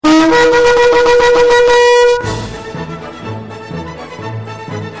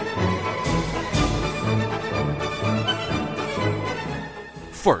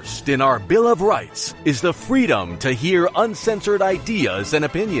in our Bill of Rights is the freedom to hear uncensored ideas and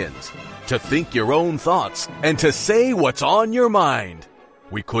opinions, to think your own thoughts, and to say what's on your mind.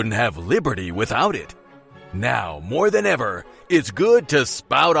 We couldn't have liberty without it. Now, more than ever, it's good to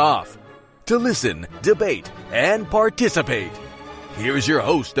spout off, to listen, debate, and participate. Here's your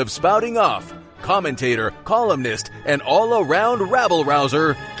host of Spouting Off, commentator, columnist, and all-around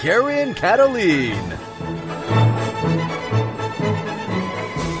rabble-rouser, Sharon Paulk.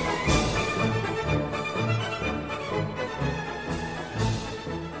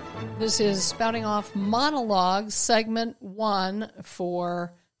 This is Spouting Off Monologue, Segment 1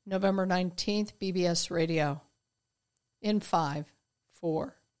 for November 19th, BBS Radio. In 5,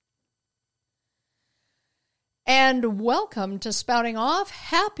 4. And welcome to Spouting Off.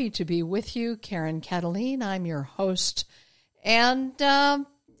 Happy to be with you, Sharon Paulk. I'm your host. And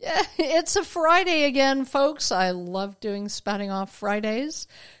it's a Friday again, folks. I love doing Spouting Off Fridays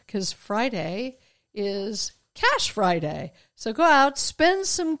because Friday is Cash Friday. So go out, spend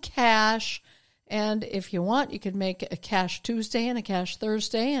some cash, and if you want, you could make a Cash Tuesday and a Cash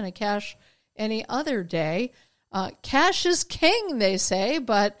Thursday and a Cash any other day. Cash is king, they say,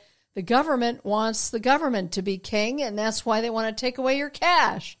 but the government wants the government to be king, and that's why they want to take away your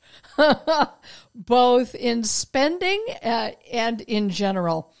cash, both in spending and in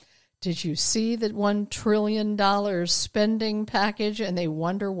general. Did you see that $1 trillion spending package, and they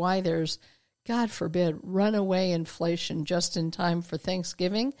wonder why there's, God forbid, runaway inflation just in time for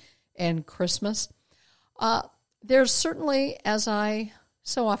Thanksgiving and Christmas? There's certainly, as I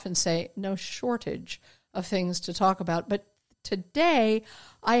so often say, no shortage of things to talk about. But today,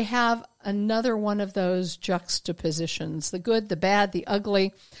 I have another one of those juxtapositions, the good, the bad, the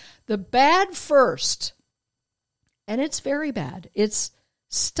ugly. The bad first, and it's very bad. It's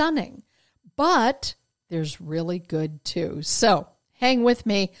stunning, but there's really good too. So hang with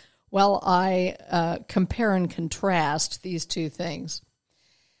me while I compare and contrast these two things.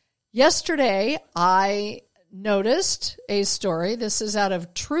 Yesterday, I noticed a story. This is out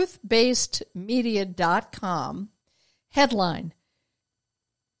of truthbasedmedia.com. Headline.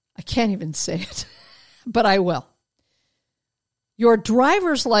 I can't even say it, but I will. Your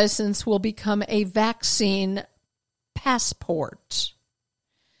driver's license will become a vaccine passport.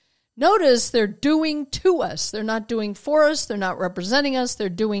 Notice they're doing to us. They're not doing for us. They're not representing us. They're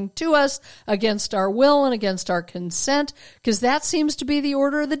doing to us against our will and against our consent, because that seems to be the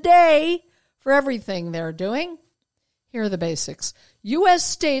order of the day for everything they're doing. Here are the basics. U.S.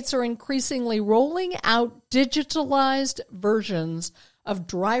 states are increasingly rolling out digitalized versions of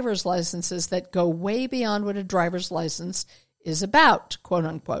driver's licenses that go way beyond what a driver's license is about, quote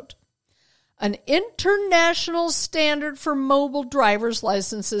unquote. An international standard for mobile driver's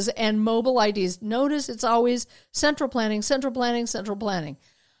licenses and mobile IDs. Notice it's always central planning, central planning, central planning.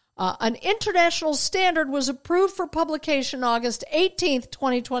 An international standard was approved for publication August 18th,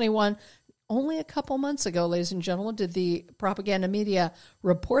 2021. Only a couple months ago, ladies and gentlemen, did the propaganda media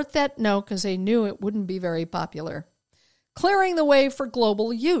report that? No, because they knew it wouldn't be very popular. Clearing the way for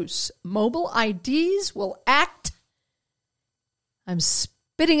global use. Mobile IDs will act. I'm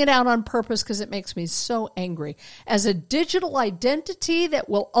spitting it out on purpose because it makes me so angry. As a digital identity that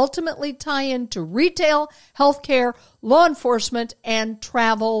will ultimately tie into retail, healthcare, law enforcement, and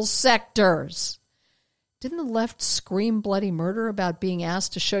travel sectors. Didn't the left scream bloody murder about being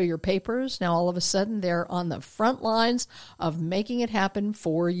asked to show your papers? Now all of a sudden they're on the front lines of making it happen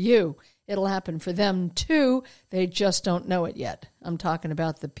for you. It'll happen for them too. They just don't know it yet. I'm talking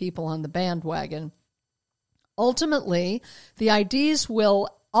about the people on the bandwagon. Ultimately, the IDs will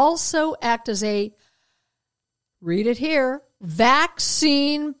also act as a, read it here,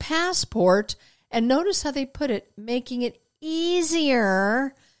 vaccine passport. And notice how they put it, making it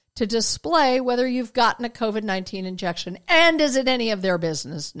easier to display whether you've gotten a COVID-19 injection. And is it any of their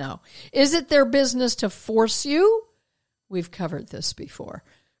business? No. Is it their business to force you? We've covered this before.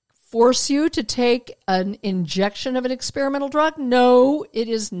 Force you to take an injection of an experimental drug? No, it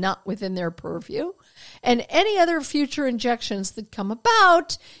is not within their purview. And any other future injections that come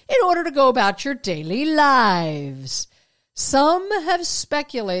about in order to go about your daily lives. Some have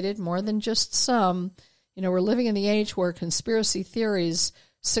speculated, more than just some. You know, we're living in the age where conspiracy theories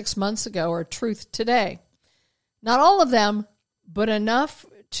 6 months ago are truth today. Not all of them, but enough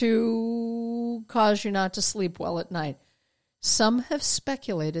to cause you not to sleep well at night. Some have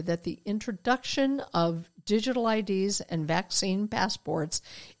speculated that the introduction of digital IDs and vaccine passports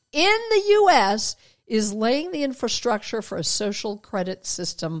in the U.S. is laying the infrastructure for a social credit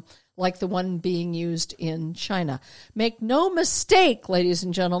system like the one being used in China. Make no mistake, ladies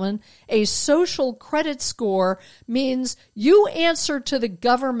and gentlemen, a social credit score means you answer to the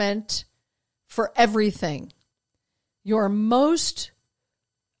government for everything. Your most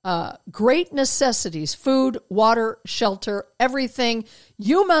great necessities, food, water, shelter, everything,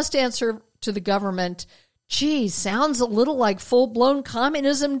 you must answer to the government. Gee, sounds a little like full-blown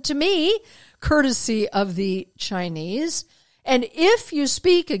communism to me, courtesy of the Chinese. And if you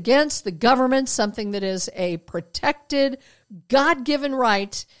speak against the government, something that is a protected, God-given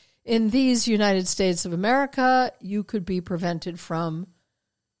right in these United States of America, you could be prevented from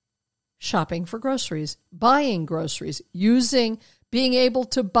shopping for groceries, buying groceries, being able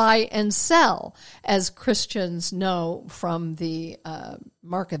to buy and sell, as Christians know from the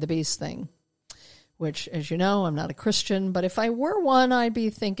Mark of the Beast thing, which, as you know, I'm not a Christian, but if I were one, I'd be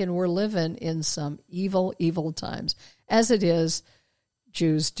thinking we're living in some evil, evil times. As it is,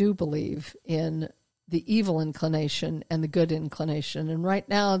 Jews do believe in the evil inclination and the good inclination, and right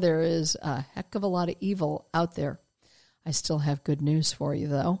now there is a heck of a lot of evil out there. I still have good news for you,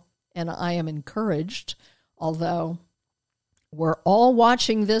 though, and I am encouraged, although we're all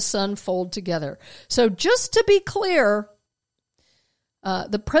watching this unfold together. So just to be clear,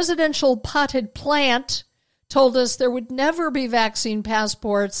 the presidential potted plant told us there would never be vaccine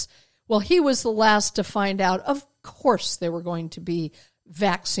passports. Well, he was the last to find out. Of course there were going to be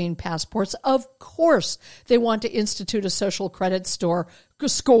vaccine passports. Of course they want to institute a social credit score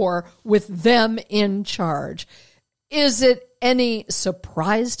with them in charge. Is it any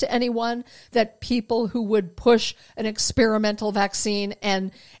surprise to anyone that people who would push an experimental vaccine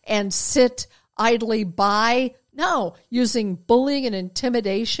and sit idly by, no, using bullying and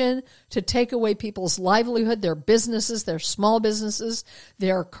intimidation to take away people's livelihood, their businesses, their small businesses,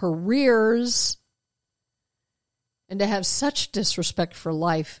 their careers, and to have such disrespect for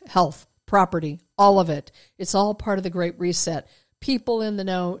life, health, property, all of it. It's all part of the Great Reset. People in the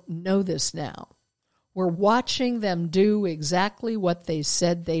know this now. We're watching them do exactly what they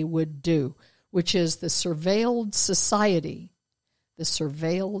said they would do, which is the surveilled society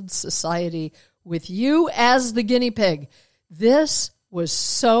with you as the guinea pig. This was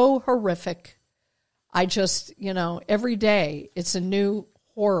so horrific. I just, every day it's a new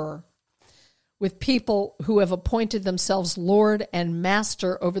horror with people who have appointed themselves Lord and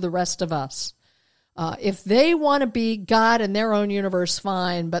Master over the rest of us. If they want to be God in their own universe,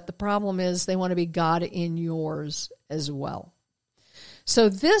 fine, but the problem is they want to be God in yours as well. So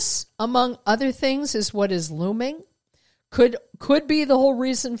this, among other things, is what is looming. Could be the whole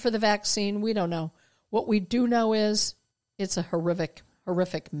reason for the vaccine. We don't know. What we do know is it's a horrific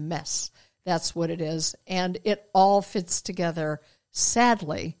mess. That's what it is. And it all fits together,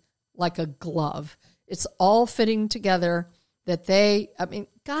 sadly, like a glove. It's all fitting together that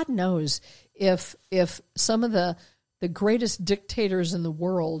God knows if some of the greatest dictators in the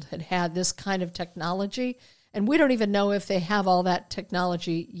world had this kind of technology, and we don't even know if they have all that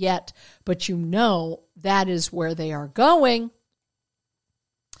technology yet, but that is where they are going.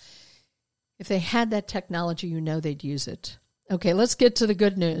 If they had that technology, they'd use it. Okay, let's get to the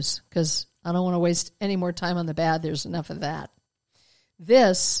good news, because I don't want to waste any more time on the bad. There's enough of that.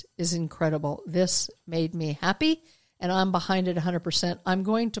 This is incredible. This made me happy, and I'm behind it 100%. I'm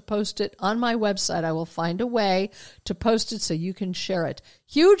going to post it on my website. I will find a way to post it so you can share it.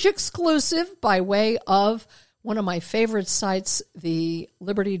 Huge exclusive by way of one of my favorite sites, the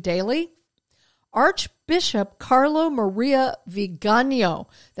Liberty Daily. Archbishop Carlo Maria Vigano,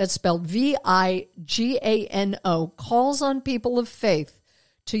 that's spelled Vigano, calls on people of faith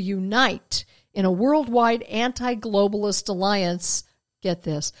to unite in a worldwide anti-globalist alliance, get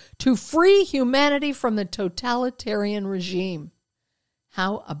this, to free humanity from the totalitarian regime.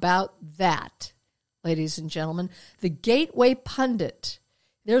 How about that, ladies and gentlemen? The Gateway Pundit.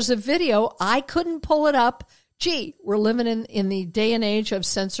 There's a video. I couldn't pull it up. Gee, we're living in the day and age of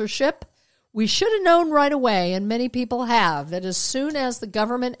censorship. We should have known right away, and many people have, that as soon as the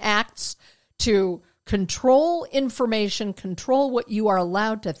government acts to control information, control what you are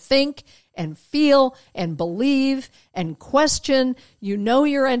allowed to think and feel and believe and question,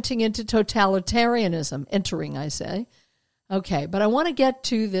 you're entering into totalitarianism. Entering, I say. Okay, but I want to get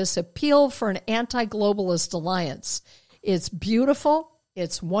to this appeal for an anti-globalist alliance. It's beautiful.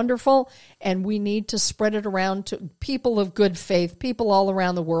 It's wonderful, and we need to spread it around to people of good faith, people all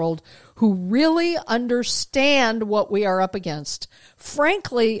around the world who really understand what we are up against.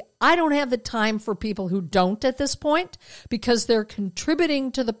 Frankly, I don't have the time for people who don't at this point because they're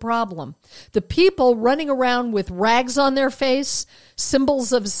contributing to the problem. The people running around with rags on their face,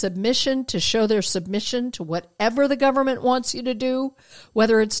 symbols of submission to show their submission to whatever the government wants you to do,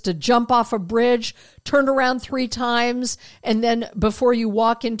 whether it's to jump off a bridge, turn around 3 times, and then before you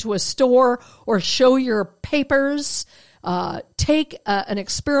walk into a store or show your papers, take an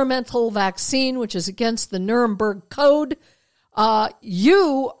experimental vaccine, which is against the Nuremberg Code.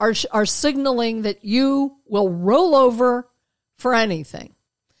 You are signaling that you will roll over for anything.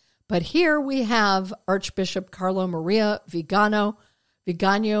 But here we have Archbishop Carlo Maria Vigano,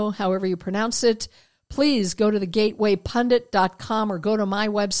 however you pronounce it. Please go to thegatewaypundit.com or go to my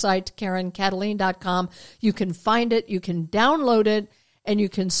website, KarenCataline.com. You can find it, you can download it, and you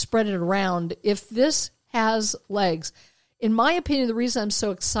can spread it around. If this has legs, in my opinion, the reason I'm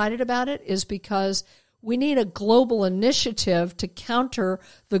so excited about it is because we need a global initiative to counter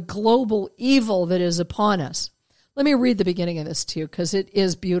the global evil that is upon us. Let me read the beginning of this to you because it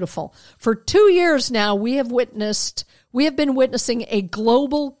is beautiful. For 2 years now, we have been witnessing a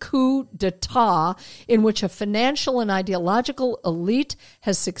global coup d'etat in which a financial and ideological elite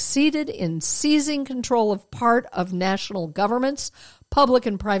has succeeded in seizing control of part of national governments, public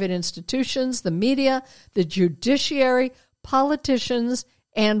and private institutions, the media, the judiciary, politicians,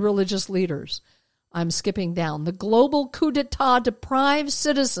 and religious leaders. I'm skipping down. The global coup d'etat deprives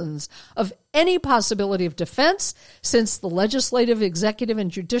citizens of any possibility of defense since the legislative, executive, and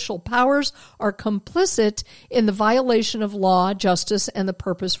judicial powers are complicit in the violation of law, justice, and the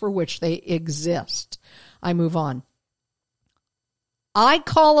purpose for which they exist. I move on. I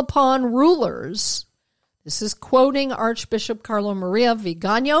call upon rulers, this is quoting Archbishop Carlo Maria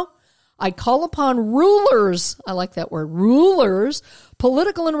Vigano, I call upon rulers, I like that word, rulers,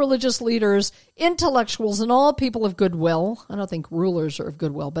 political and religious leaders, intellectuals, and all people of goodwill. I don't think rulers are of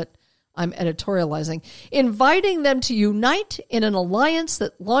goodwill, but I'm editorializing. Inviting them to unite in an alliance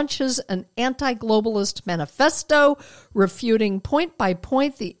that launches an anti-globalist manifesto, refuting point by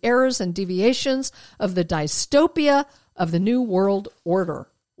point the errors and deviations of the dystopia of the New World Order.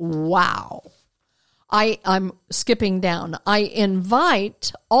 Wow. I'm skipping down. I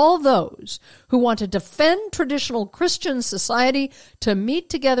invite all those who want to defend traditional Christian society to meet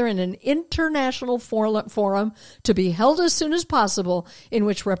together in an international forum to be held as soon as possible in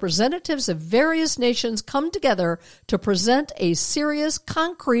which representatives of various nations come together to present a serious,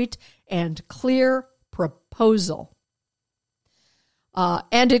 concrete, and clear proposal.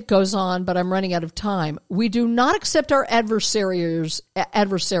 And it goes on, but I'm running out of time. We do not accept our adversaries'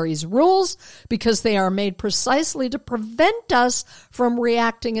 rules because they are made precisely to prevent us from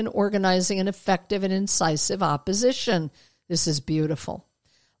reacting and organizing an effective and incisive opposition. This is beautiful.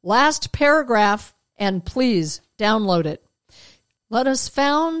 Last paragraph, and please download it. Let us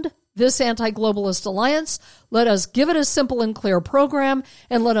found this anti-globalist alliance. Let us give it a simple and clear program,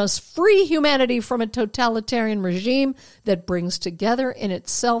 and let us free humanity from a totalitarian regime that brings together in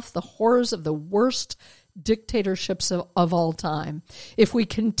itself the horrors of the worst dictatorships of all time. If we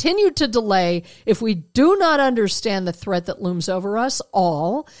continue to delay, if we do not understand the threat that looms over us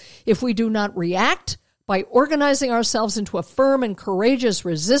all, if we do not react by organizing ourselves into a firm and courageous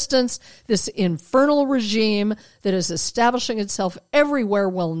resistance, this infernal regime that is establishing itself everywhere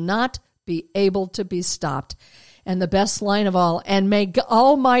will not be able to be stopped. And the best line of all, and may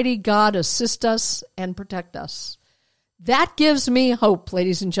Almighty God assist us and protect us. That gives me hope,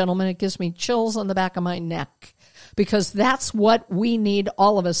 ladies and gentlemen. It gives me chills on the back of my neck, because that's what we need,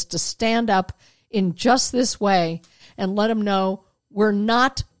 all of us, to stand up in just this way and let them know we're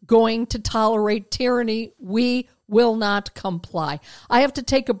not going to tolerate tyranny. We will not comply. I have to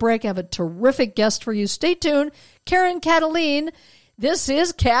take a break. I have a terrific guest for you. Stay tuned. Karen Cataline. This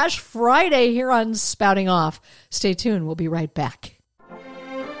is Cash Friday here on Spouting Off. Stay tuned. We'll be right back.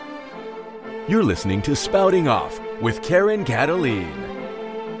 You're listening to Spouting Off with Karen Cataline.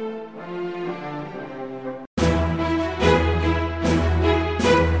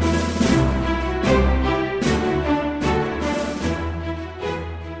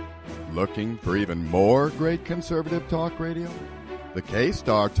 Looking for even more great conservative talk radio? The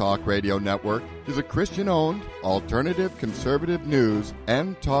K-Star Talk Radio Network is a Christian-owned, alternative conservative news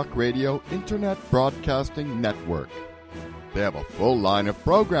and talk radio internet broadcasting network. They have a full line of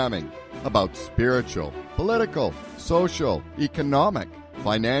programming about spiritual, political, social, economic,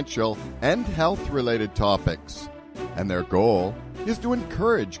 financial, and health-related topics. And their goal is to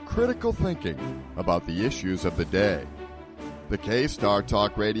encourage critical thinking about the issues of the day. The K-Star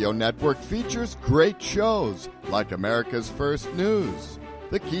Talk Radio Network features great shows like America's First News,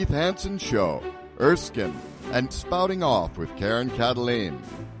 The Keith Hansen Show, Erskine, and Spouting Off with Karen Cataline.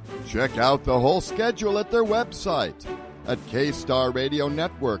 Check out the whole schedule at their website at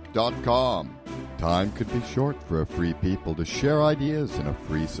kstarradionetwork.com. Time could be short for a free people to share ideas in a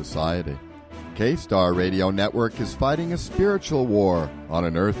free society. K-Star Radio Network is fighting a spiritual war on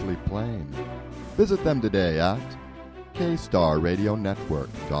an earthly plane. Visit them today at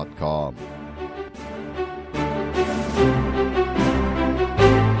kstarradionetwork.com.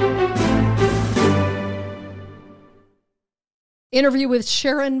 Interview with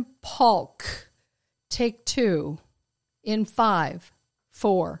Sharon Paulk. Take 2 in 5,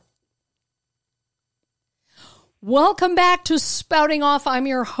 4. Welcome back to Spouting Off. I'm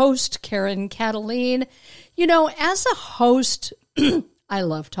your host, Karen Cataline. You know, as a host, I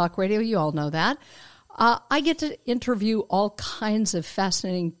love talk radio. You all know that. I get to interview all kinds of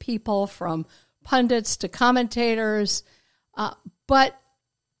fascinating people, from pundits to commentators. But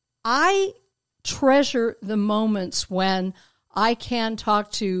I treasure the moments when I can talk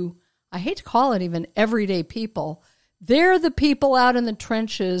to, I hate to call it even everyday people. They're the people out in the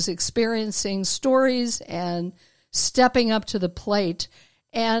trenches experiencing stories and stepping up to the plate.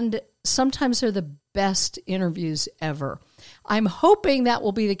 And sometimes they're the best interviews ever. I'm hoping that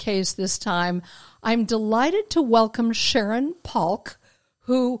will be the case this time. I'm delighted to welcome Sharon Paulk,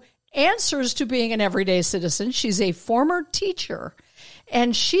 who answers to being an everyday citizen. She's a former teacher,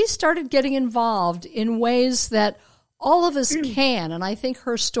 and she started getting involved in ways that all of us can. And I think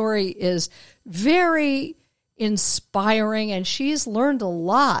her story is very inspiring, and she's learned a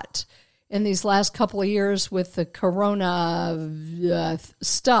lot in these last couple of years with the corona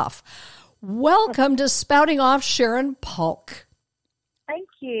stuff. Welcome to Spouting Off, Sharon Paulk. Thank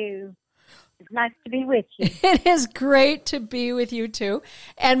you. It's nice to be with you. It is great to be with you, too.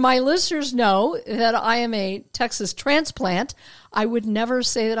 And my listeners know that I am a Texas transplant. I would never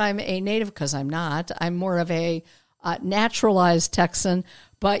say that I'm a native, because I'm not. I'm more of a naturalized Texan.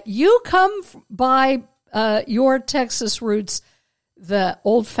 But you come by your Texas roots the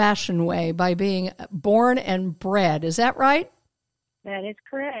old-fashioned way, by being born and bred. Is that right? That is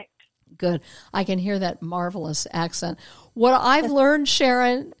correct. Good. I can hear that marvelous accent. What I've learned,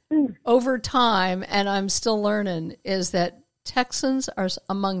 Sharon, over time, and I'm still learning, is that Texans are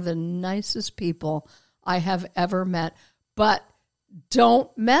among the nicest people I have ever met. But don't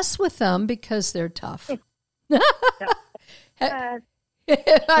mess with them, because they're tough. Have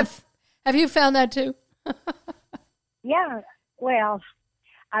you found that too? Yeah. Well,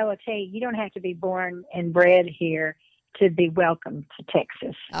 I will tell you, you don't have to be born and bred here to be welcome to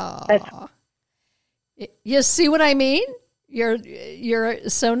Texas. Oh, you see what I mean? You're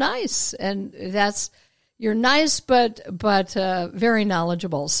so nice, and you're nice, but very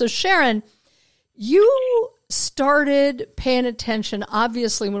knowledgeable. So Sharon, you started paying attention,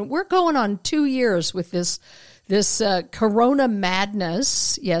 obviously, when we're going on 2 years with this corona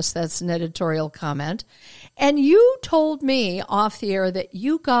madness. Yes, that's an editorial comment. And you told me off the air that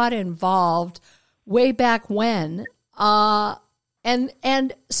you got involved way back when. And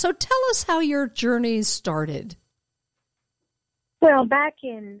so tell us how your journey started. Well, back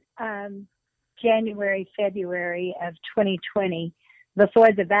in January, February of 2020,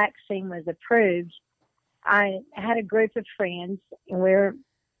 before the vaccine was approved, I had a group of friends, and we're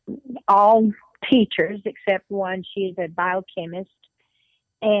all teachers except one. She's a biochemist.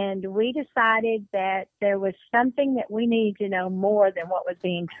 And we decided that there was something that we needed to know more than what was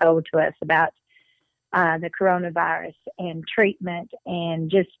being told to us about the coronavirus and treatment,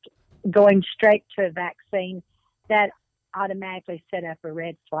 and just going straight to a vaccine. That automatically set up a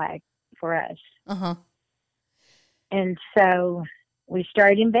red flag for us. Uh-huh. And so we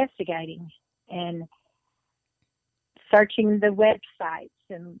started investigating and searching the websites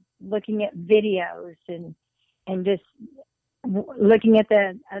and looking at videos and just looking at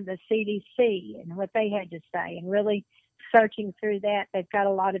the CDC and what they had to say, and really searching through that. They've got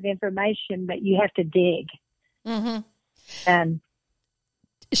a lot of information, but you have to dig. Mm-hmm.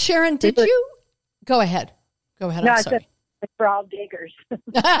 Sharon, did you go ahead? Go ahead. No, I'm sorry. We're all diggers.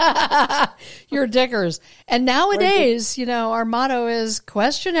 You're diggers. And nowadays, our motto is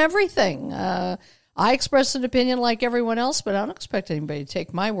question everything. I express an opinion like everyone else, but I don't expect anybody to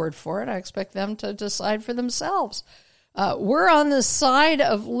take my word for it. I expect them to decide for themselves. We're on the side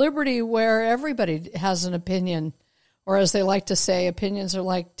of liberty where everybody has an opinion, or as they like to say, opinions are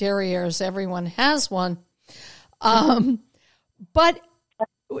like derrieres. Everyone has one. But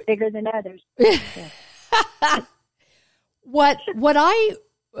bigger than others.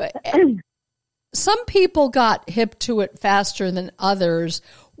 Some people got hip to it faster than others.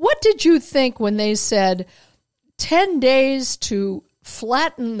 What did you think when they said 10 days to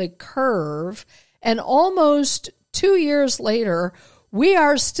flatten the curve And almost 2 years later, we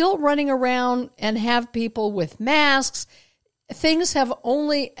are still running around and have people with masks. Things have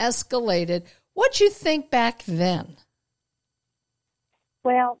only escalated. What'd you think back then?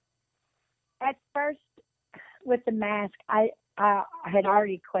 Well, at first, with the mask, I had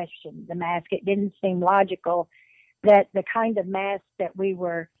already questioned the mask. It didn't seem logical that the kind of mask that we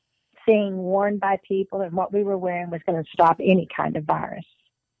were seeing worn by people and what we were wearing was going to stop any kind of virus.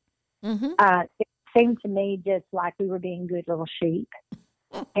 Mm-hmm. It seemed to me just like we were being good little sheep.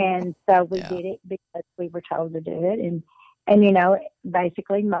 And so we did it because we were told to do it. And, you know,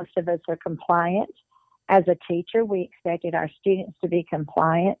 basically most of us are compliant. As a teacher, we expected our students to be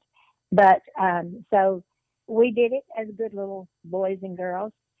compliant. But so we did it as good little boys and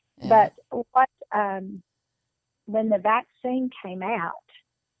girls. Yeah. But when the vaccine came out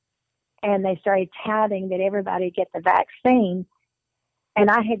and they started touting that everybody get the vaccine, and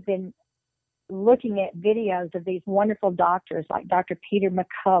I had been looking at videos of these wonderful doctors like Dr. Peter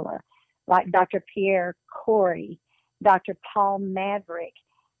McCullough, like Dr. Pierre Corey, Dr. Paul Maverick,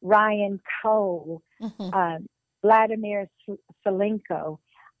 Ryan Cole, Vladimir Salenko,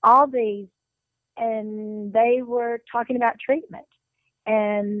 all these, and they were talking about treatment.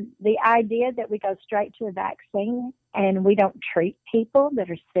 And the idea that we go straight to a vaccine and we don't treat people that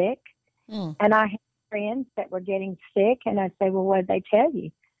are sick. And I have friends that were getting sick, and I say, well, what did they tell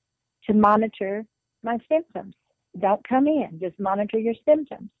you? To monitor my symptoms. Don't come in, just monitor your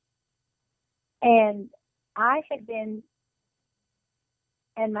symptoms. And I had been,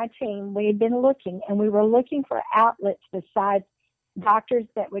 and my team, we had been looking, and we were looking for outlets besides doctors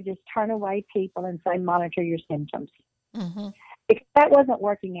that would just turn away people and say, monitor your symptoms. Because that wasn't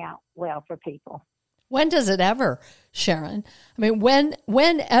working out well for people. When does it ever, Sharon? I mean,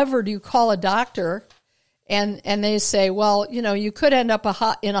 whenever do you call a doctor and they say, well, you know, you could end up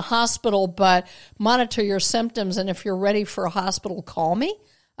in a hospital, but monitor your symptoms, and if you're ready for a hospital, call me?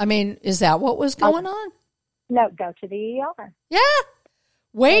 I mean, is that what was going on? No, go to the ER. Yeah.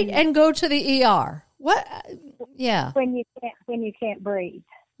 Wait and go to the ER. What? Yeah. When you can't breathe.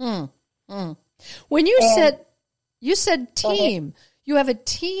 When you said team, you have a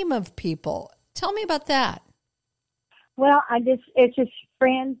team of people. Tell me about that. Well, it's just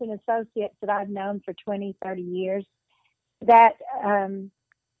friends and associates that I've known for 20, 30 years that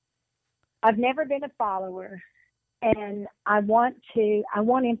I've never been a follower, and I want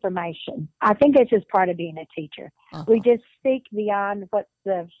information. I think it's just part of being a teacher. We just seek beyond what's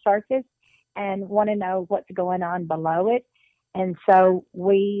the surface and want to know what's going on below it. And so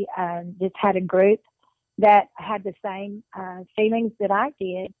we just had a group that had the same feelings that I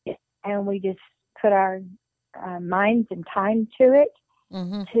did, and we just put our minds and time to it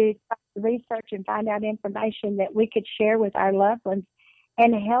to research and find out information that we could share with our loved ones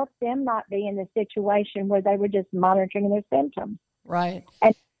and help them not be in the situation where they were just monitoring their symptoms. Right.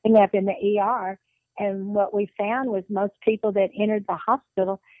 And ending up in the ER. And what we found was most people that entered the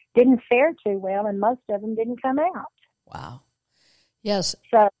hospital didn't fare too well, and most of them didn't come out. Wow. Yes.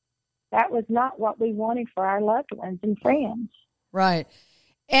 So that was not what we wanted for our loved ones and friends. Right.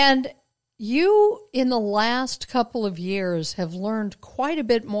 And you, in the last couple of years, have learned quite a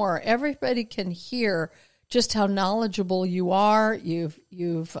bit more. Everybody can hear just how knowledgeable you are. You've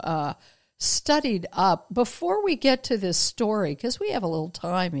studied up. Before we get to this story, because we have a little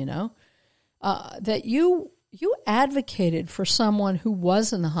time, you know, that you advocated for someone who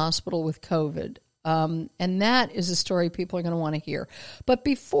was in the hospital with COVID. And that is a story people are going to want to hear. But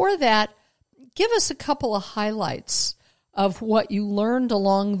before that, give us a couple of highlights of what you learned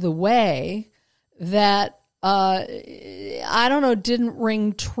along the way that, I don't know, didn't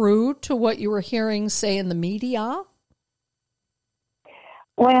ring true to what you were hearing, say, in the media?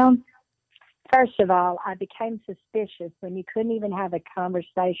 Well, first of all, I became suspicious when you couldn't even have a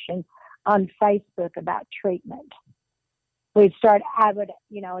conversation on Facebook about treatment. I would,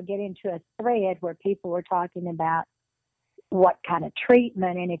 get into a thread where people were talking about what kind of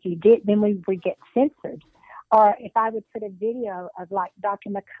treatment, and if you did, then we would get censored. Or if I would put a video of like Dr.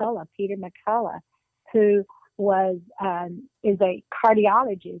 McCullough, Peter McCullough, who is a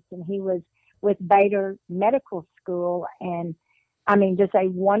cardiologist, and he was with Bader Medical School, and I mean, just a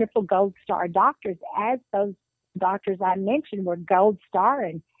wonderful gold star doctors, as those doctors I mentioned were gold star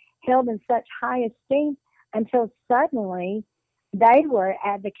and held in such high esteem, until suddenly they were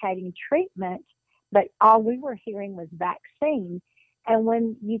advocating treatment, but all we were hearing was vaccine. And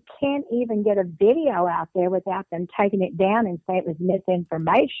when you can't even get a video out there without them taking it down and say it was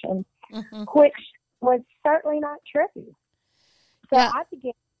misinformation, which was certainly not true. So yeah. I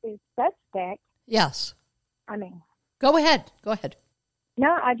began to suspect. Yes. I mean. Go ahead.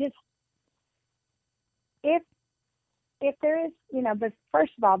 No, if there is, but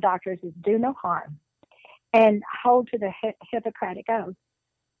first of all, doctors is do no harm and hold to the Hippocratic Oath.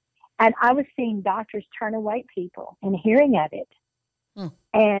 And I was seeing doctors turn away people and hearing of it.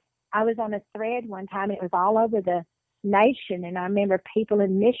 And I was on a thread one time, and it was all over the nation. And I remember people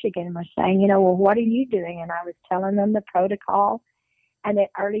in Michigan were saying, well, what are you doing? And I was telling them the protocol and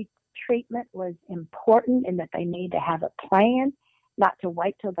that early treatment was important and that they need to have a plan, not to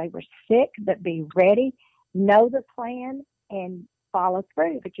wait till they were sick, but be ready, know the plan, and follow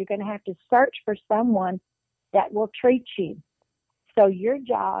through. But you're going to have to search for someone that will treat you. So your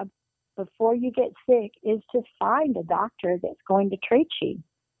job before you get sick is to find a doctor that's going to treat you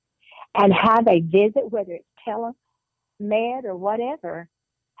and have a visit, whether it's telemed or whatever,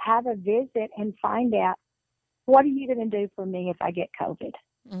 have a visit and find out, what are you going to do for me if I get COVID?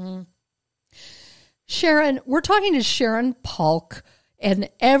 Mm-hmm. Sharon, we're talking to Sharon Paulk, an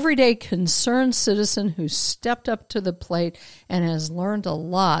everyday concerned citizen who stepped up to the plate and has learned a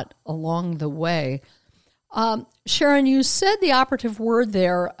lot along the way. Sharon, you said the operative word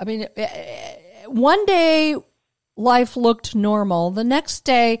there. I mean, one day life looked normal. The next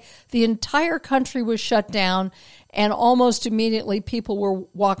day, the entire country was shut down, and almost immediately people were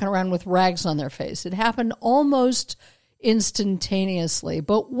walking around with rags on their face. It happened almost instantaneously.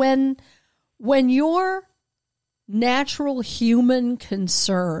 But when your natural human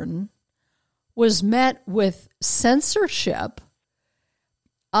concern was met with censorship,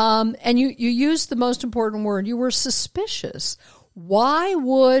 and you used the most important word, you were suspicious. Why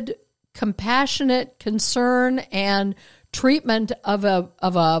would compassionate concern and treatment of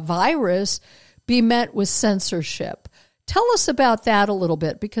a virus be met with censorship? Tell us about that a little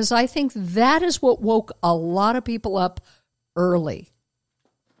bit, because I think that is what woke a lot of people up early.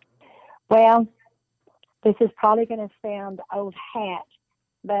 Well, this is probably going to sound old hat,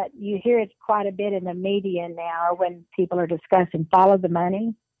 but you hear it quite a bit in the media now when people are discussing follow the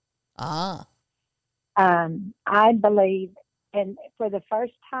money. I believe, and for the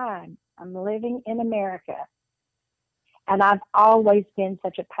first time, I'm living in America, and I've always been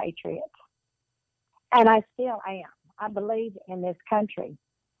such a patriot, and I still am. I believe in this country.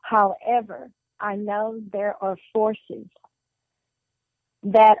 However, I know there are forces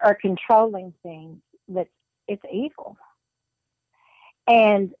that are controlling things that it's evil.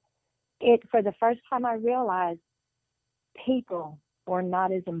 And for the first time, I realized people were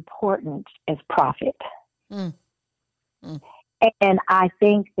not as important as profit. And I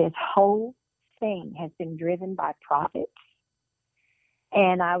think this whole thing has been driven by profits.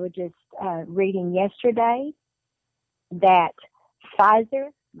 And I was just reading yesterday that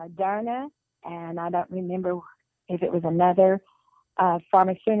Pfizer, Moderna, and I don't remember if it was another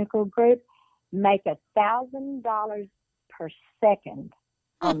pharmaceutical group, make $1,000 per second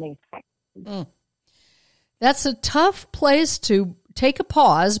on these vaccines. That's a tough place to take a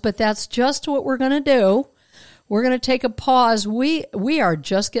pause, but that's just what we're going to do. We're going to take a pause. We are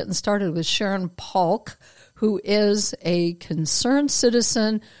just getting started with Sharon Paulk, who is a concerned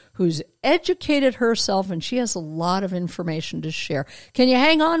citizen who's educated herself, and she has a lot of information to share. Can you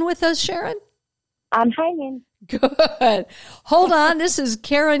hang on with us, Sharon? I'm hanging. Good. Hold on. This is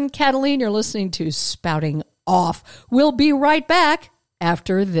Karen Cataline. You're listening to Spouting Off. We'll be right back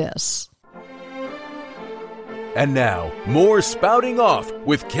after this. And now, more Spouting Off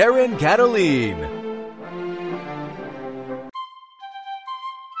with Karen Cataline.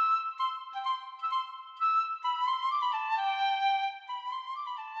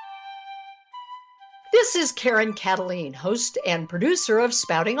 This is Karen Cataline, host and producer of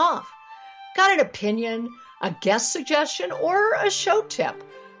Spouting Off. Got an opinion, a guest suggestion, or a show tip?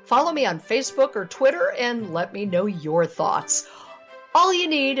 Follow me on Facebook or Twitter and let me know your thoughts. All you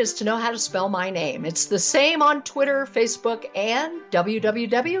need is to know how to spell my name. It's the same on Twitter, Facebook, and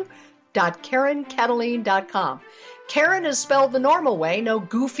www.karencataline.com. Karen is spelled the normal way, no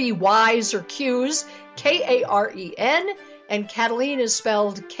goofy Y's or Q's, Karen, and Cataline is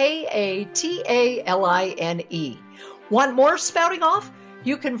spelled Kataline. Want more Spouting Off?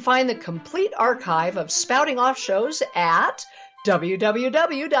 You can find the complete archive of Spouting Off shows at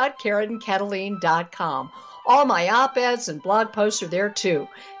www.karencataline.com. All my op-eds and blog posts are there too.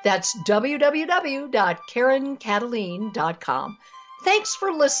 That's www.karencataline.com. Thanks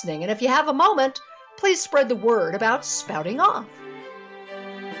for listening, and if you have a moment, please spread the word about Spouting Off.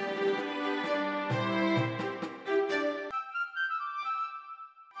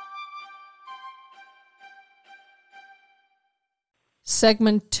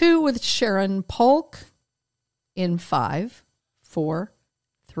 Segment 2 with Sharon Paulk in 5, 4,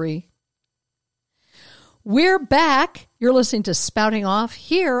 3. We're back. You're listening to Spouting Off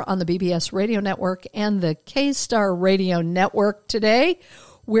here on the BBS Radio Network and the K-Star Radio Network. Today,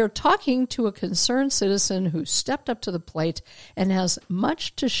 we're talking to a concerned citizen who stepped up to the plate and has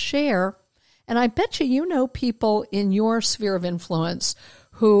much to share. And I bet you know people in your sphere of influence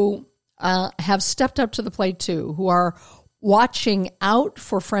who have stepped up to the plate too, who are watching out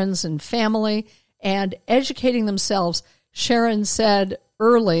for friends and family and educating themselves. Sharon said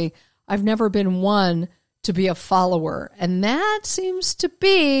early, I've never been one to be a follower. And that seems to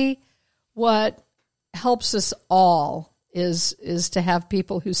be what helps us all is to have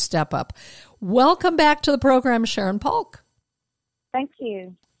people who step up. Welcome back to the program, Sharon Paulk. Thank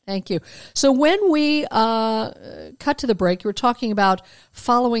you. Thank you. So when we cut to the break, you were talking about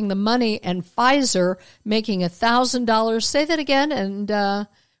following the money and Pfizer making $1,000. Say that again, and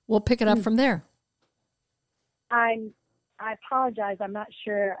we'll pick it up from there. I apologize. I'm not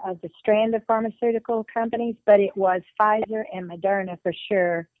sure of the strand of pharmaceutical companies, but it was Pfizer and Moderna for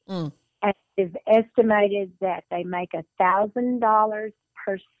sure. And it's estimated that they make $1,000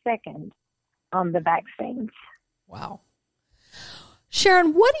 per second on the vaccines. Wow.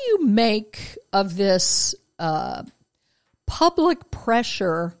 Sharon, what do you make of this public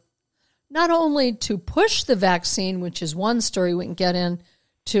pressure, not only to push the vaccine, which is one story we can get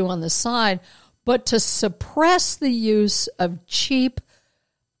into on the side, but to suppress the use of cheap,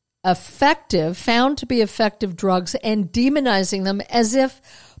 found to be effective drugs and demonizing them as if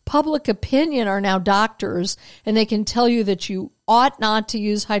public opinion are now doctors and they can tell you that you ought not to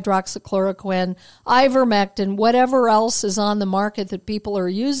use hydroxychloroquine, ivermectin, whatever else is on the market that people are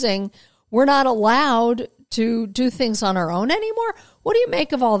using. We're not allowed to do things on our own anymore. What do you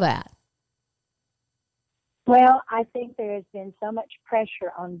make of all that? Well, I think there has been so much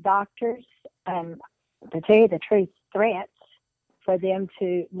pressure on doctors, to tell you the truth, threats for them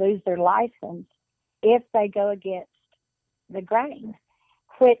to lose their license if they go against the grain,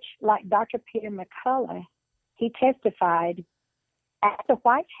 which, like Dr. Peter McCullough, he testified at the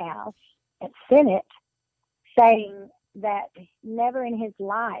White House, at Senate, saying that never in his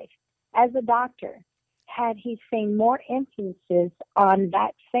life, as a doctor, had he seen more instances on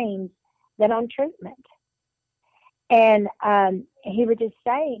vaccines than on treatment. And he was just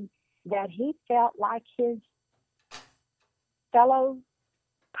saying that he felt like his fellow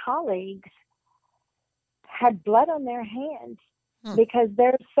colleagues had blood on their hands because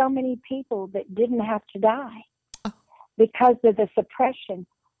there are so many people that didn't have to die because of the suppression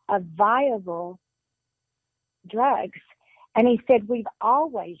of viable drugs. And he said, we've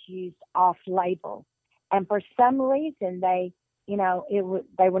always used off-label. And for some reason, they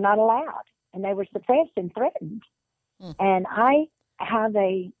were not allowed, and they were suppressed and threatened. And I have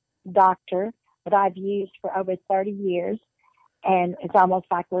a doctor that I've used for over 30 years, and it's almost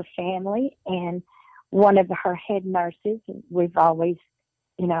like we're family. And one of her head nurses, we've always,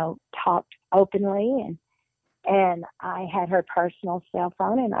 talked openly. And I had her personal cell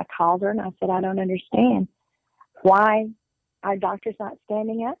phone, and I called her, and I said, I don't understand why our doctor's not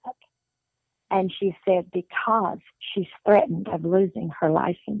standing up. And she said, because she's threatened of losing her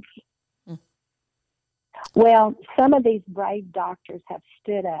license. Well, some of these brave doctors have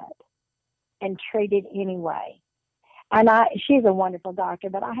stood up and treated anyway. And she's a wonderful doctor,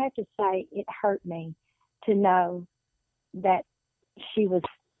 but I have to say it hurt me to know that she was,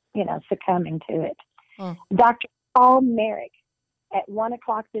 succumbing to it. Dr. Paul Merrick at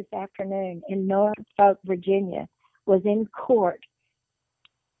 1:00 this afternoon in Norfolk, Virginia, was in court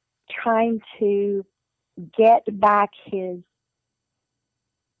trying to get back his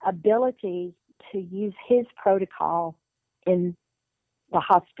abilities to use his protocol in the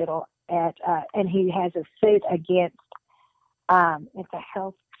hospital and he has a suit against it's a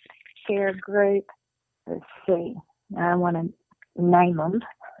health care group. Let's see. I want to name them.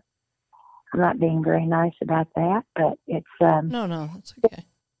 I'm not being very nice about that, but it's No, it's okay.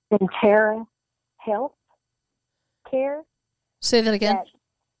 Centera Health Care. Say that again.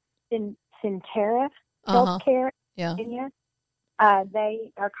 Centera Health Care. Yeah. Virginia.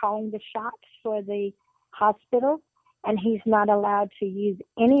 They are calling the shots for the hospital, and he's not allowed to use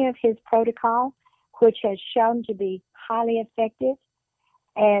any of his protocol, which has shown to be highly effective.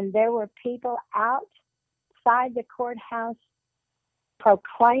 And there were people outside the courthouse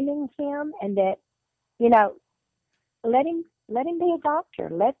proclaiming him, and that, let him be a doctor.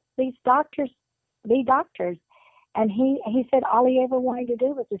 Let these doctors be doctors. And he said all he ever wanted to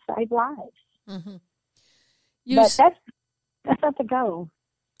do was to save lives. Mm-hmm. But that's not the goal.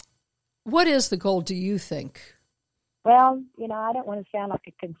 What is the goal, do you think? Well, I don't want to sound like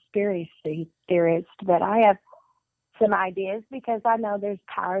a conspiracy theorist, but I have some ideas because I know there's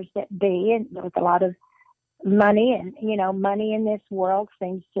powers that be, and with a lot of money, and money in this world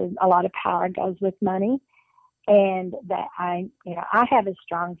seems to, a lot of power goes with money, and that I have a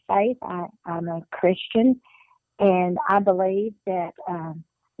strong faith. I'm a Christian, and I believe that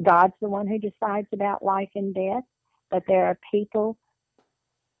God's the one who decides about life and death, but there are people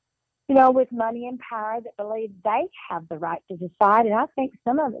with money and power that believe they have the right to decide, and I think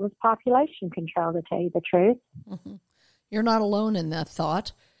some of it was population control, to tell you the truth. Mm-hmm. You're not alone in that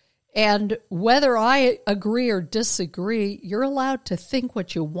thought. And whether I agree or disagree, you're allowed to think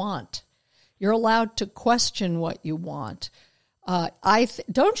what you want. You're allowed to question what you want.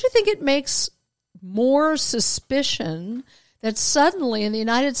 Don't you think it makes more suspicion that suddenly in the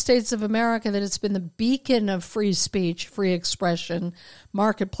United States of America, that it's been the beacon of free speech, free expression,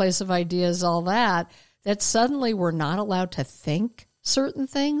 marketplace of ideas, all that suddenly we're not allowed to think certain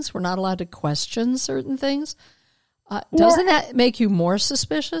things? We're not allowed to question certain things? Doesn't that make you more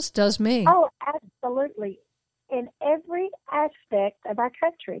suspicious? Does me. Oh, absolutely. In every aspect of our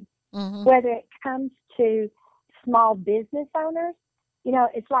country, mm-hmm. whether it comes to small business owners,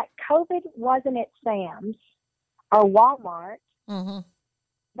 it's like COVID wasn't at Sam's or Walmart, mm-hmm.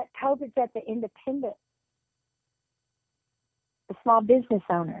 but COVID's at the independent, the small business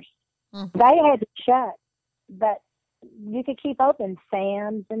owners. Mm-hmm. They had to shut, but you could keep open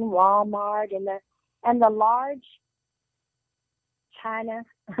Sam's and Walmart and the large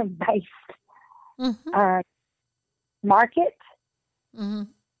China-based mm-hmm. market. Mm-hmm.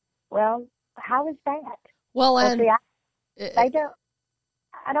 Well, how is that? Well, and they don't.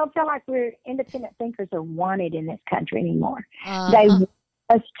 I don't feel like we're independent thinkers are wanted in this country anymore. They want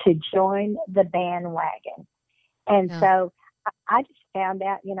us to join the bandwagon, and so I just found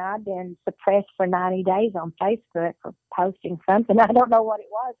out. I've been suppressed for 90 days on Facebook for posting something. I don't know what it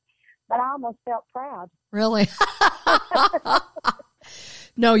was, but I almost felt proud. Really?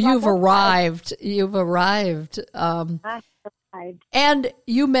 No, you've arrived. You've arrived. I arrived. And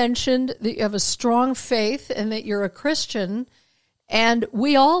you mentioned that you have a strong faith and that you're a Christian. And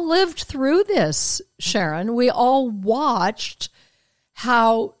we all lived through this, Sharon. We all watched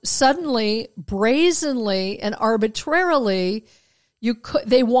how suddenly, brazenly, and arbitrarily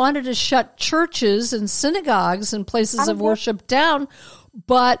they wanted to shut churches and synagogues and places of worship down,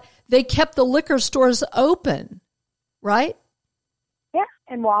 but they kept the liquor stores open, right? Yeah,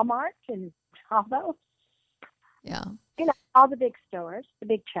 and Walmart and all those. Yeah. All the big stores, the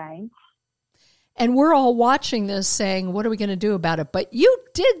big chains. And we're all watching this saying, what are we going to do about it? But you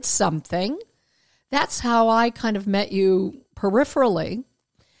did something. That's how I kind of met you peripherally.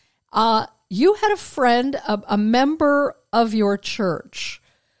 You had a friend, a member of your church,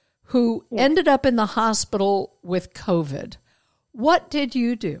 who ended up in the hospital with COVID. What did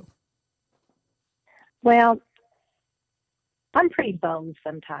you do? Well, I'm pretty bold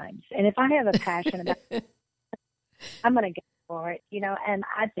sometimes. And if I have a passion about it, I'm going to go for it, and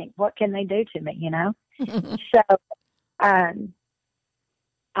I think, what can they do to me, So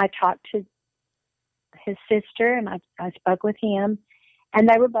I talked to his sister, and I spoke with him, and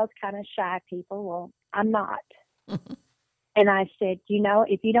they were both kind of shy people. Well, I'm not. And I said,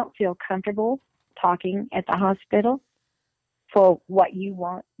 if you don't feel comfortable talking at the hospital for what you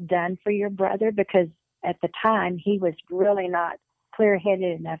want done for your brother, because at the time he was really not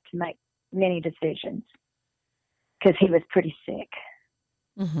clear-headed enough to make many decisions because he was pretty sick.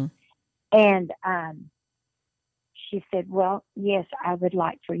 Mm-hmm. And she said, well, yes, I would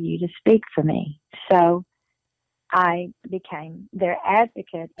like for you to speak for me. So I became their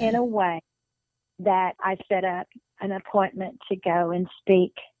advocate in a way that I set up an appointment to go and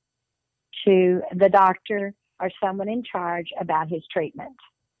speak to the doctor or someone in charge about his treatment.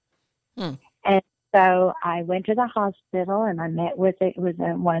 And so I went to the hospital and I met with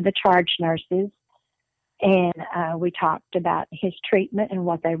one of the charge nurses, and we talked about his treatment and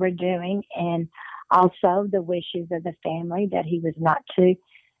what they were doing, and also the wishes of the family that he was not to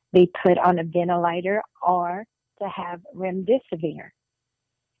be put on a ventilator or to have remdesivir.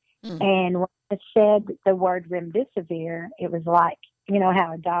 And when I said the word remdesivir, it was like,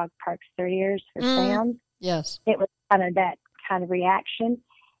 how a dog perks their ears for sound? Yes. It was kind of that kind of reaction.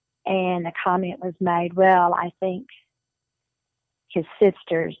 And a comment was made, well, I think his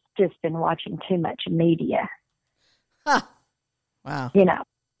sister's just been watching too much media. Huh. Wow.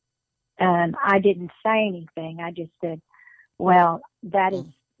 And I didn't say anything. I just said, well, that is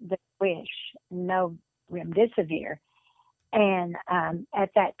the wish, no remdesivir. And at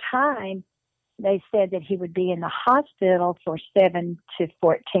that time, they said that he would be in the hospital for 7 to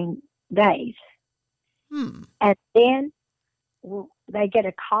 14 days. And then they get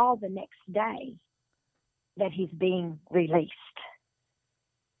a call the next day that he's being released.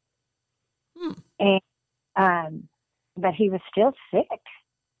 And But he was still sick.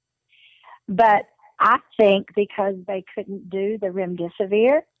 But I think because they couldn't do the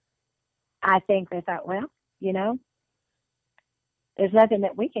remdesivir, I think they thought, well, there's nothing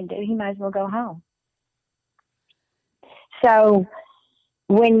that we can do. He might as well go home. So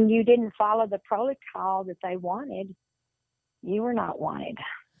when you didn't follow the protocol that they wanted, you were not wanted.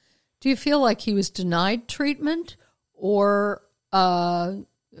 Do you feel like he was denied treatment or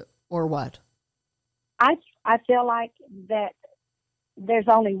what? I feel like that there's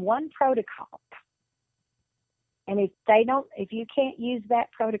only one protocol. And if you can't use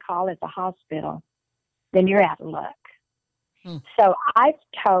that protocol at the hospital, then you're out of luck. So I've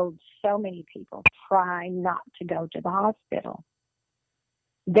told so many people, try not to go to the hospital.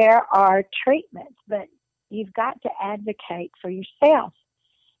 There are treatments, but you've got to advocate for yourself.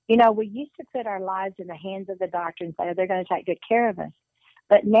 We used to put our lives in the hands of the doctor and say, oh, they're going to take good care of us.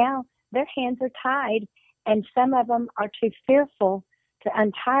 But now their hands are tied, and some of them are too fearful to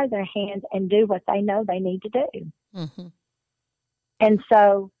untie their hands and do what they know they need to do. Mm-hmm. And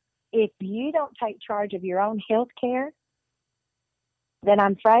so if you don't take charge of your own health care, then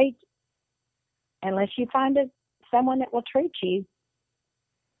I'm afraid, unless you find someone that will treat you,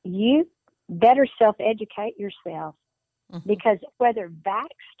 you better self-educate yourself. Mm-hmm. Because whether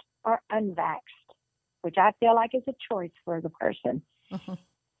vaxxed or unvaxxed, which I feel like is a choice for the person, mm-hmm.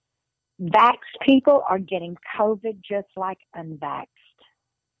 Vaxxed people are getting COVID just like unvaxxed.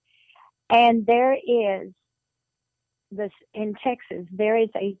 And there is in Texas, there is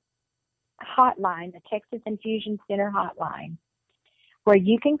a hotline, the Texas Infusion Center hotline, where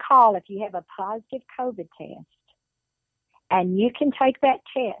you can call if you have a positive COVID test, and you can take that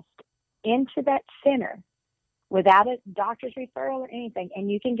test into that center without a doctor's referral or anything, and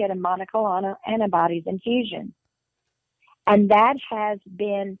you can get a monoclonal antibodies infusion. And that has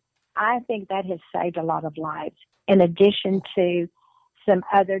been, I think that has saved a lot of lives, in addition to some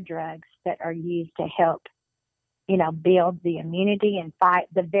other drugs that are used to help, build the immunity and fight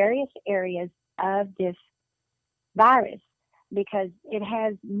the various areas of this virus, because it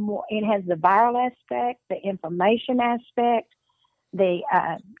has the viral aspect, the inflammation aspect, the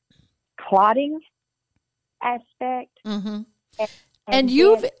clotting aspect. Mm-hmm. And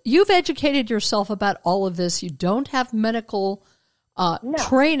you've educated yourself about all of this. You don't have medical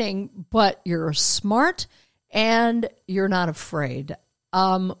training, but you're smart and you're not afraid.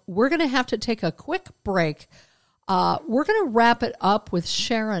 We're going to have to take a quick break. We're going to wrap it up with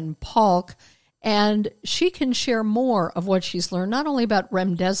Sharon Paulk, and she can share more of what she's learned, not only about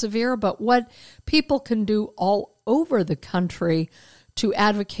remdesivir, but what people can do all over the country to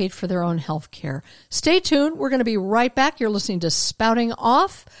advocate for their own health care. Stay tuned. We're going to be right back. You're listening to Spouting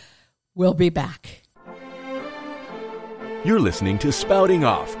Off. We'll be back. You're listening to Spouting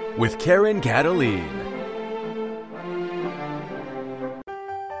Off with Karen Cataline.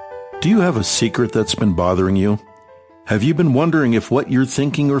 Do you have a secret that's been bothering you? Have you been wondering if what you're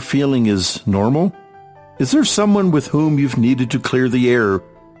thinking or feeling is normal? Is there someone with whom you've needed to clear the air,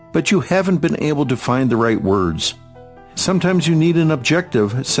 but you haven't been able to find the right words? Sometimes you need an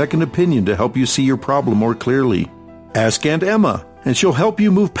objective, second opinion to help you see your problem more clearly. Ask Aunt Emma, and she'll help you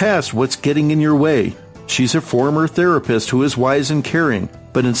move past what's getting in your way. She's a former therapist who is wise and caring,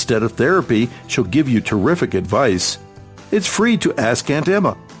 but instead of therapy, she'll give you terrific advice. It's free to ask Aunt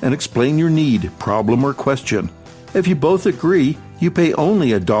Emma and explain your need, problem, or question. If you both agree, you pay only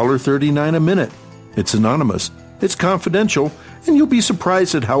 $1.39 a minute. It's anonymous, it's confidential, and you'll be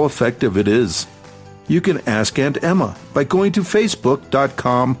surprised at how effective it is. You can ask Aunt Emma by going to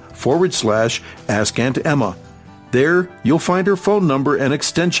facebook.com/Ask Aunt Emma. There, you'll find her phone number and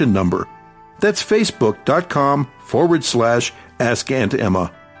extension number. That's facebook.com/Ask Aunt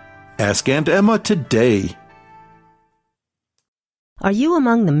Emma. Ask Aunt Emma today. Are you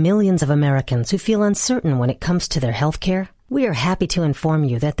among the millions of Americans who feel uncertain when it comes to their health care? We are happy to inform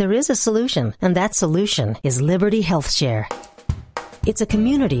you that there is a solution, and that solution is Liberty Health Share. It's a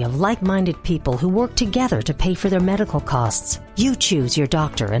community of like-minded people who work together to pay for their medical costs. You choose your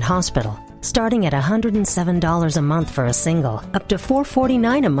doctor and hospital, starting at $107 a month for a single, up to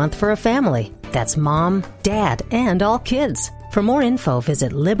 $449 a month for a family. That's mom, dad, and all kids. For more info,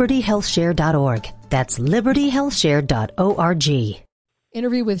 visit libertyhealthshare.org. That's libertyhealthshare.org.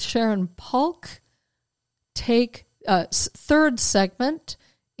 Interview with Sharon Paulk. Take third segment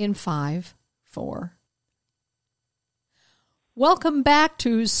in 5, 4. Welcome back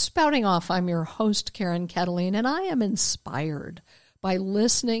to Spouting Off. I'm your host, Karen Cataline, and I am inspired by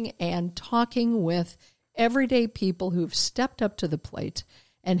listening and talking with everyday people who've stepped up to the plate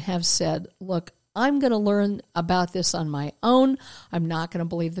and have said, look, I'm going to learn about this on my own. I'm not going to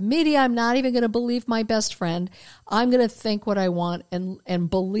believe the media. I'm not even going to believe my best friend. I'm going to think what I want and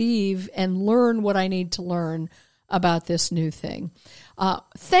believe and learn what I need to learn about this new thing.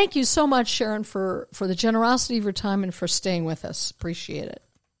 Thank you so much, Sharon, for the generosity of your time and for staying with us. Appreciate it.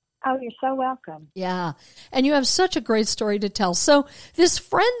 Oh, you're so welcome. Yeah. And you have such a great story to tell. So this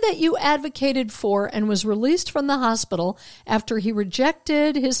friend that you advocated for and was released from the hospital after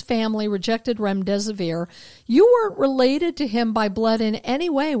his family rejected remdesivir, you weren't related to him by blood in any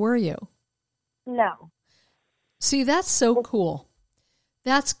way, were you? No. See, that's so cool.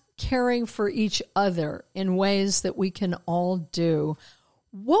 That's caring for each other in ways that we can all do.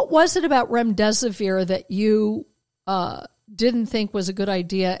 What was it about remdesivir that you didn't think was a good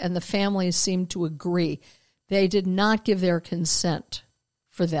idea, and the families seemed to agree? They did not give their consent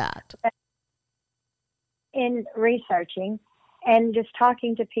for that. In researching and just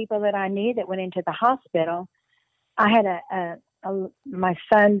talking to people that I knew that went into the hospital, I had my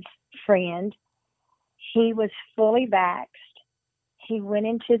son's friend. He was fully vaxxed. He went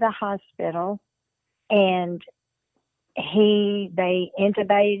into the hospital, and they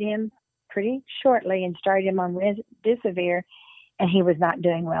intubated him pretty shortly and started him on remdesivir, and he was not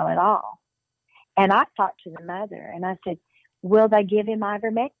doing well at all. And I talked to the mother, and I said, will they give him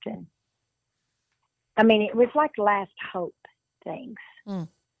ivermectin? I mean, it was like last hope things. And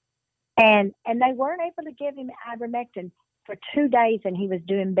they weren't able to give him ivermectin for 2 days, and he was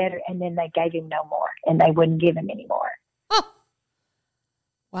doing better, and then they gave him no more, and they wouldn't give him anymore. Oh.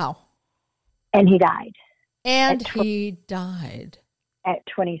 Wow. And he died. And he died. At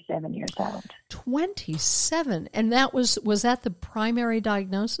 27 years old. 27. And that was that the primary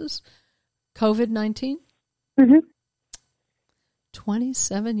diagnosis? COVID-19? Mm-hmm.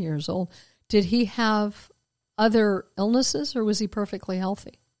 27 years old. Did he have other illnesses, or was he perfectly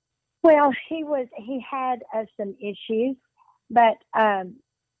healthy? Well, he had some issues, but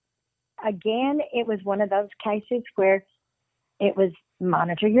again, it was one of those cases where it was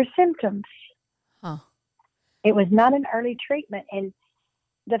monitor your symptoms. Huh. It was not an early treatment, and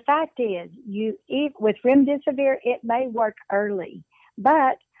the fact is, with remdesivir, it may work early,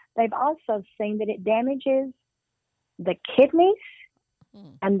 but they've also seen that it damages the kidneys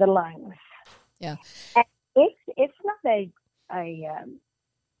and the lungs. Yeah, and it's not a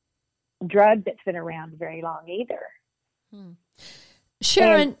drug that's been around very long either.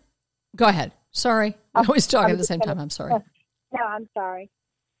 Sharon, go ahead. Sorry, I always talk at the same time. I'm sorry. No, I'm sorry,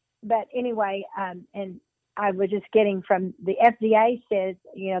 but anyway, and I was just getting from the FDA says,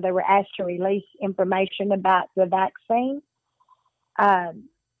 they were asked to release information about the vaccine,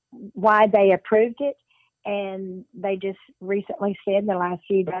 why they approved it. And they just recently said in the last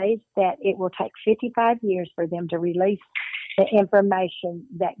few days that it will take 55 years for them to release the information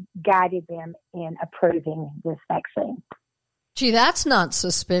that guided them in approving this vaccine. Gee, that's not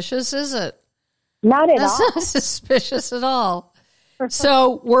suspicious, is it? Not at all. That's not suspicious at all.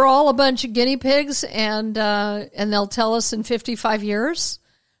 So we're all a bunch of guinea pigs, and they'll tell us in 55 years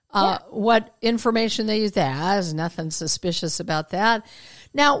what information they use. There's nothing suspicious about that.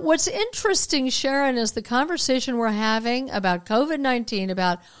 Now, what's interesting, Sharon, is the conversation we're having about COVID-19,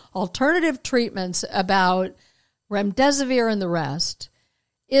 about alternative treatments, about remdesivir and the rest,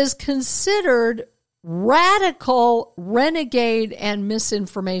 is considered radical renegade and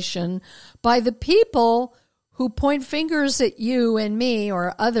misinformation by the people who point fingers at you and me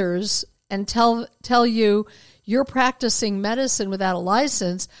or others and tell you you're practicing medicine without a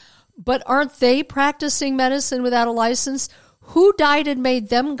license. But aren't they practicing medicine without a license? Who died and made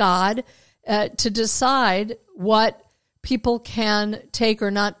them God to decide what people can take or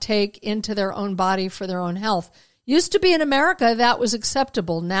not take into their own body for their own health? Used to be in America that was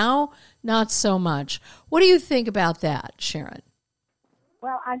acceptable. Now, not so much. What do you think about that, Sharon?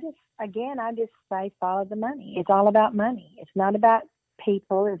 Well, I just say follow the money. It's all about money. It's not about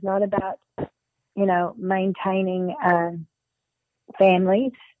people. It's not about, maintaining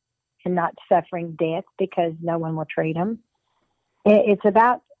families and not suffering death because no one will treat them. It's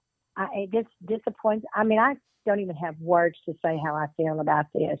about, it just disappoints. I mean, I don't even have words to say how I feel about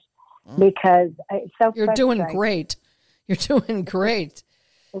this because it's so You're doing great. You're doing great.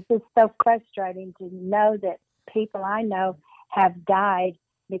 It's just so frustrating to know that people I know have died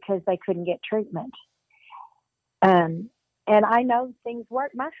because they couldn't get treatment. And I know things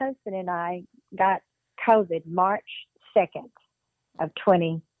work. My husband and I got COVID March 2nd of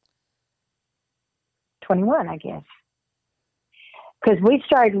 2021, I guess. Because we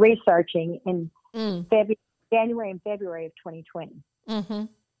started researching in January and February of 2020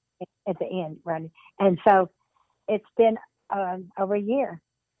 at the end, right? And so it's been over a year.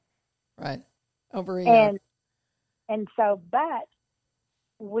 Right. over a year. And so, but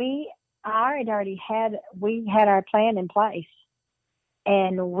we had our plan in place.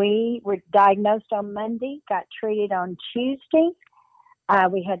 And we were diagnosed on Monday, got treated on Tuesday.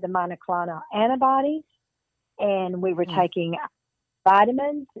 We had the monoclonal antibodies, and we were taking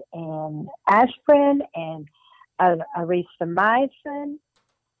vitamins and aspirin and erythromycin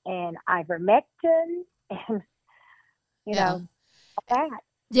and ivermectin and, all that.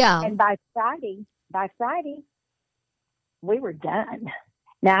 Yeah. And by Friday, we were done.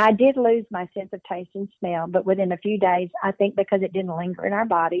 Now, I did lose my sense of taste and smell, but within a few days, I think because it didn't linger in our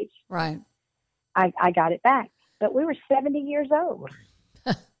bodies, right, I got it back. But we were 70 years old.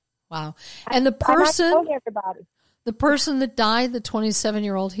 Wow. And the person that died, the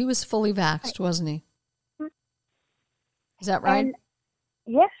 27-year-old, he was fully vaxxed, wasn't he? Is that right?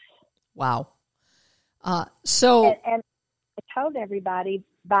 Yes. Wow. And I told everybody,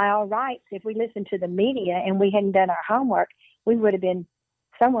 by all rights, if we listened to the media and we hadn't done our homework,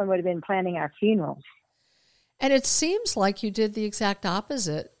 someone would have been planning our funerals. And it seems like you did the exact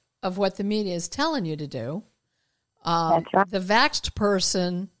opposite of what the media is telling you to do. That's right. The vaxxed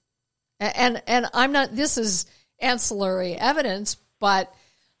person, and I'm not, this is ancillary evidence, but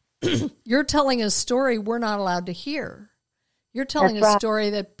you're telling a story we're not allowed to hear. You're telling a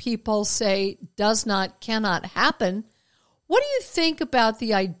story that people say cannot happen. What do you think about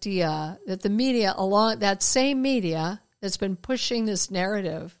the idea that the media, that same media that's been pushing this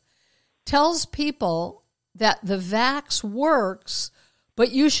narrative, tells people that the vax works,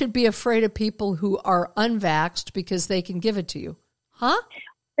 but you should be afraid of people who are unvaxxed because they can give it to you? Huh?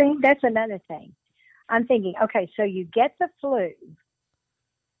 That's another thing. I'm thinking, okay, so you get the flu,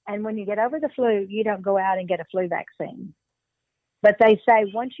 and when you get over the flu, you don't go out and get a flu vaccine. But they say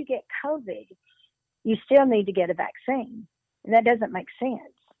once you get COVID, you still need to get a vaccine. And that doesn't make sense.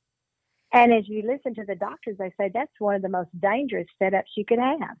 And as you listen to the doctors, they say that's one of the most dangerous setups you could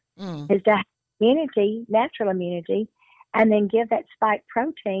have, is to have immunity, natural immunity, and then give that spike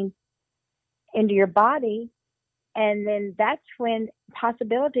protein into your body. And then that's when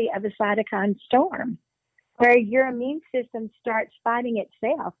possibility of a cytokine storm, where your immune system starts fighting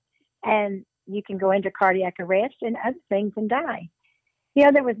itself, and you can go into cardiac arrest and other things and die.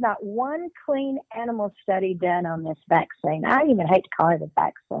 There was not one clean animal study done on this vaccine. I even hate to call it a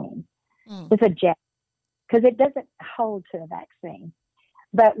vaccine. It's a jab, because it doesn't hold to a vaccine.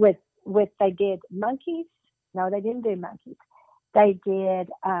 But they did monkeys. No, they didn't do monkeys. They did,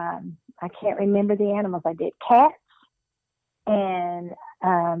 I can't remember the animals. They did cats and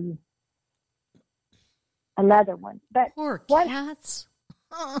another one. But poor cats.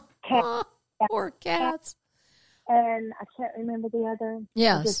 Cats. Poor cats. And I can't remember the other.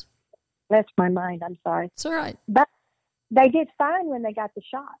 Yes. Just left my mind. I'm sorry. It's all right. But they did fine when they got the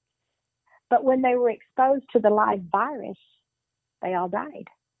shot. But when they were exposed to the live virus, they all died.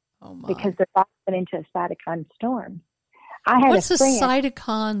 Oh, my. Because their body went into a cytokine storm. What's a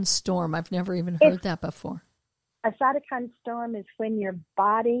cytokine storm? I've never even heard that before. A cytokine storm is when your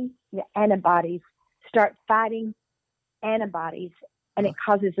body, the antibodies, start fighting antibodies, and it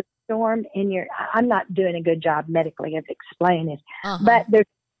causes a storm in your... I'm not doing a good job medically of explaining this, but there's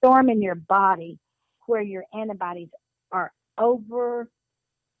a storm in your body where your antibodies are overactive.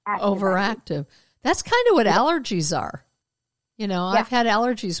 That's kind of what allergies are. I've had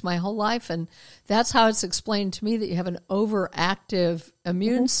allergies my whole life, and that's how it's explained to me, that you have an overactive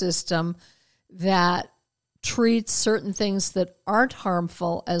immune system that treats certain things that aren't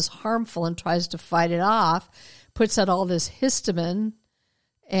harmful as harmful and tries to fight it off, puts out all this histamine,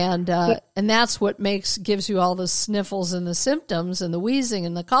 and that's what gives you all the sniffles and the symptoms and the wheezing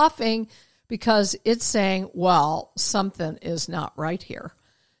and the coughing, because it's saying, well, something is not right here.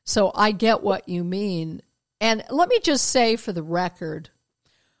 So I get what you mean. And let me just say for the record,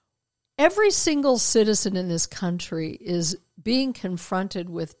 every single citizen in this country is being confronted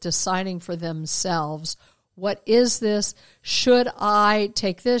with deciding for themselves, what is this? Should I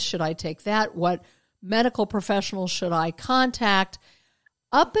take this? Should I take that? What medical professional should I contact?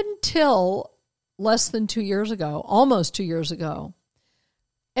 Up until less than 2 years ago, almost 2 years ago,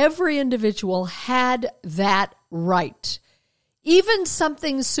 every individual had that right. Even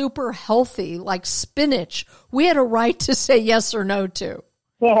something super healthy like spinach, we had a right to say yes or no to.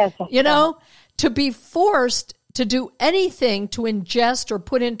 Yes. To be forced to do anything to ingest or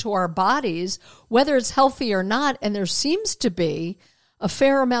put into our bodies, whether it's healthy or not, and there seems to be a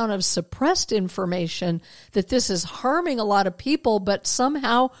fair amount of suppressed information that this is harming a lot of people, but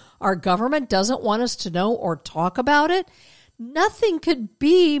somehow our government doesn't want us to know or talk about it. Nothing could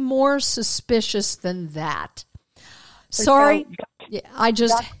be more suspicious than that. Sorry, I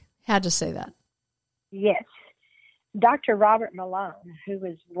just had to say that. Yes. Dr. Robert Malone, who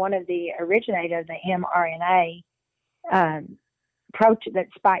was one of the originators of the mRNA that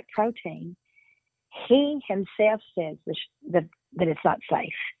spike protein, he himself says that it's not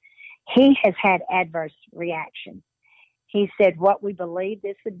safe. He has had adverse reaction. He said what we believed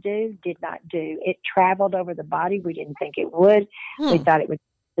this would do did not do. It traveled over the body. We didn't think it would. We thought it would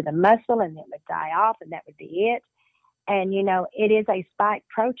to the muscle and it would die off and that would be it. And, it is a spike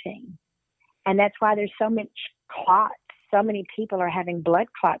protein. And that's why there's so much clots. So many people are having blood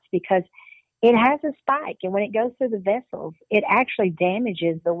clots because it has a spike. And when it goes through the vessels, it actually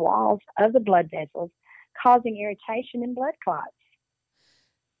damages the walls of the blood vessels, causing irritation and blood clots.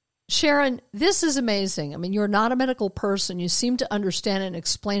 Sharon, this is amazing. I mean, you're not a medical person. You seem to understand and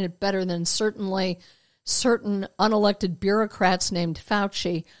explain it better than certainly certain unelected bureaucrats named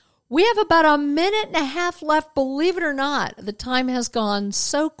Fauci. We have about a minute and a half left. Believe it or not, the time has gone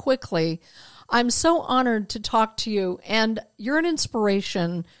so quickly. I'm so honored to talk to you, and you're an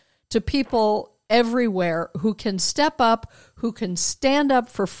inspiration to people everywhere who can step up, who can stand up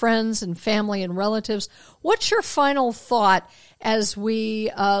for friends and family and relatives. What's your final thought as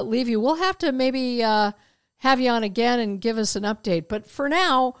we leave you? We'll have to maybe have you on again and give us an update. But for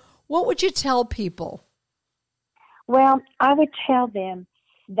now, what would you tell people? Well, I would tell them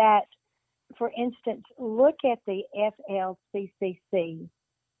that, for instance, look at the FLCCC,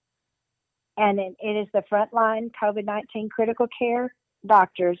 and it is the frontline COVID-19 critical care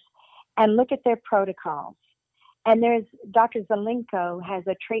doctors, and look at their protocols. And there's Dr. Zelenko has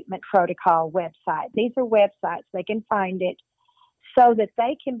a treatment protocol website. These are websites. They can find it so that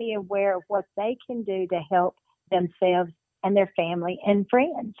they can be aware of what they can do to help themselves and their family and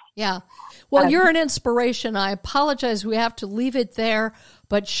friends. Yeah. Well, you're an inspiration. I apologize. We have to leave it there.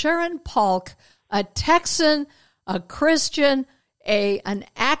 But Sharon Paulk, a Texan, a Christian, an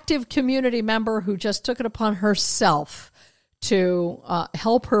active community member who just took it upon herself to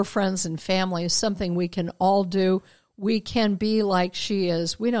help her friends and family, is something we can all do. We can be like she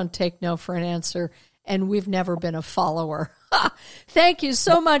is. We don't take no for an answer, and we've never been a follower. Thank you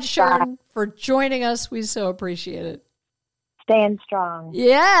so much, Sharon, for joining us. We so appreciate it. Stand strong.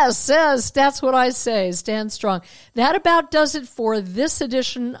 Yes, that's what I say. Stand strong. That about does it for this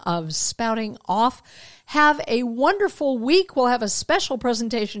edition of Spouting Off. Have a wonderful week. We'll have a special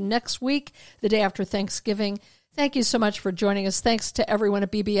presentation next week, the day after Thanksgiving. Thank you so much for joining us. Thanks to everyone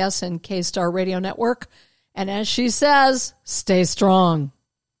at BBS and K-Star Radio Network. And as she says, stay strong.